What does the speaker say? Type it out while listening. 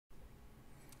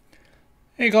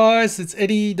Hey guys, it's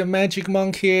Eddie the Magic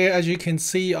Monk here. As you can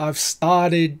see, I've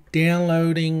started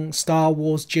downloading Star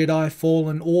Wars Jedi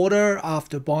Fallen Order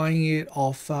after buying it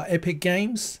off Epic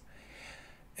Games.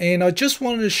 And I just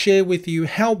wanted to share with you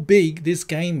how big this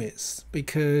game is,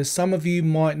 because some of you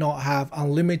might not have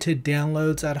unlimited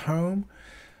downloads at home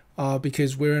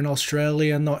because we're in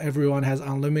Australia, not everyone has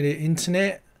unlimited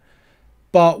internet.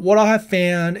 But what I have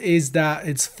found is that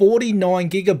it's 49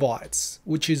 gigabytes,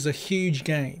 which is a huge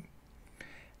game.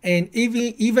 And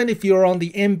even if you're on the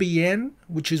NBN,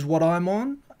 which is what I'm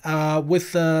on,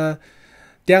 with a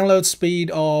download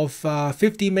speed of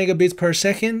 50 megabits per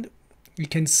second, you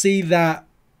can see that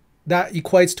that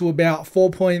equates to about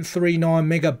 4.39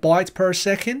 megabytes per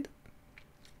second.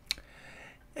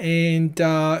 And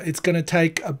it's going to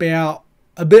take about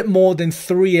a bit more than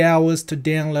 3 hours to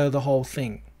download the whole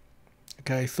thing.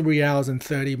 Okay, 3 hours and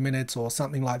 30 minutes or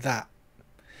something like that.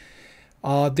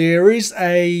 There is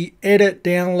a edit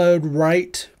download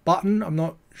rate button. I'm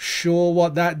not sure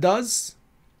what that does.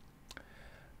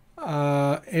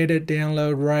 Edit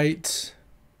download rate.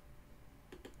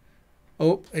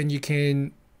 Oh, and you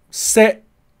can set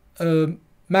a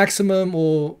maximum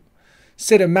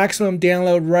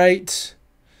download rate.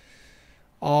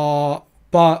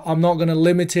 But I'm not going to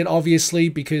limit it, obviously,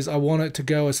 because I want it to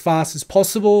go as fast as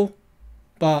possible.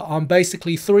 But I'm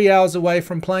basically 3 hours away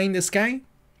from playing this game.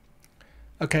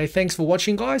 Okay, thanks for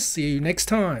watching, guys. See you next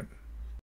time.